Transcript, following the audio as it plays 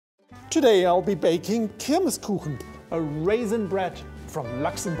Today I'll be baking Kirmeskuchen, a raisin bread from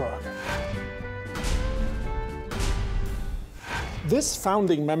Luxembourg. This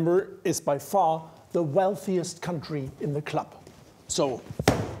founding member is by far the wealthiest country in the club. So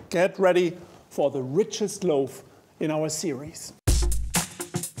get ready for the richest loaf in our series.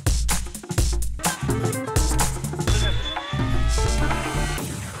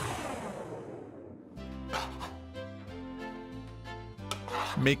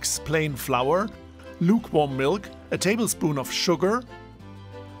 Mix plain flour, lukewarm milk, a tablespoon of sugar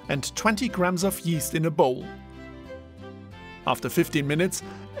and 20 grams of yeast in a bowl. After 15 minutes,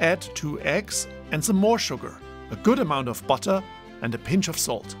 add 2 eggs and some more sugar, a good amount of butter and a pinch of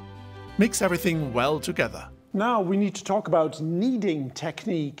salt. Mix everything well together. Now we need to talk about kneading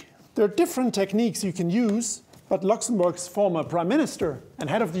technique. There are different techniques you can use, but Luxembourg's former Prime Minister and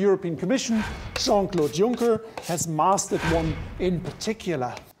head of the European Commission, Jean-Claude Juncker, has mastered one in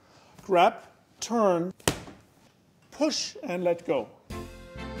particular. Grab, turn, push and let go.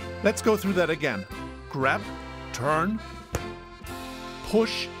 Let's go through that again. Grab, turn,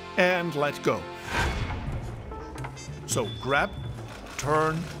 push and let go. So grab,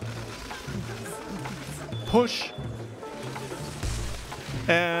 turn, push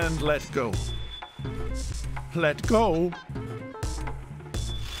and let go. Let go.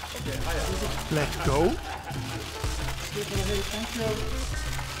 Let go.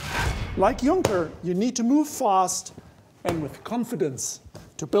 Like Juncker, you need to move fast and with confidence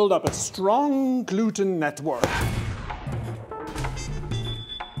to build up a strong gluten network.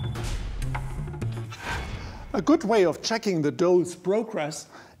 A good way of checking the dough's progress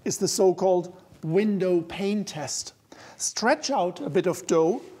is the so-called window pane test. Stretch out a bit of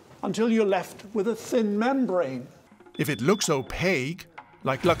dough until you're left with a thin membrane. If it looks opaque,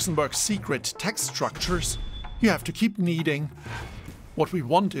 like Luxembourg's secret text structures, you have to keep kneading. What we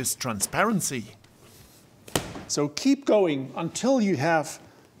want is transparency. So keep going until you have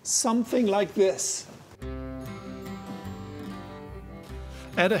something like this.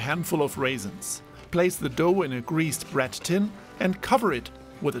 Add a handful of raisins. Place the dough in a greased bread tin and cover it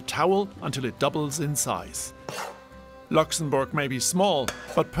with a towel until it doubles in size. Luxembourg may be small,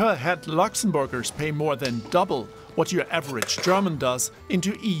 but per head Luxembourgers pay more than double what your average German does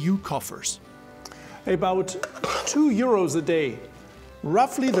into EU coffers. About €2 a day,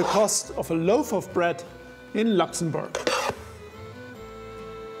 roughly the cost of a loaf of bread in Luxembourg.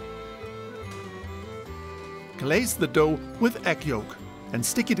 Glaze the dough with egg yolk and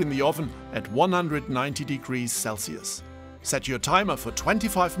stick it in the oven at 190 degrees Celsius. Set your timer for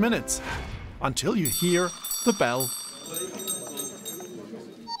 25 minutes until you hear the bell.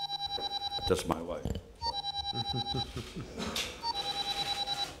 That's my wife.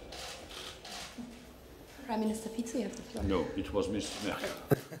 Prime Minister Fico, you have the floor. No, it was Mr. Merkel.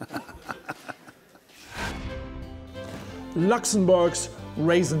 Luxembourg's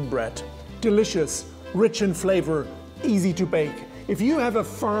raisin bread. Delicious, rich in flavor, easy to bake. If you have a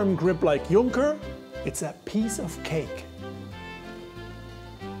firm grip like Juncker, it's a piece of cake.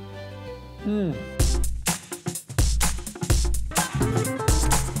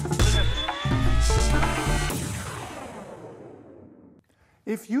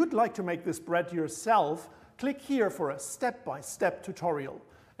 If you'd like to make this bread yourself, click here for a step-by-step tutorial.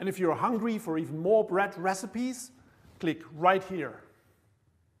 And if you're hungry for even more bread recipes, click right here.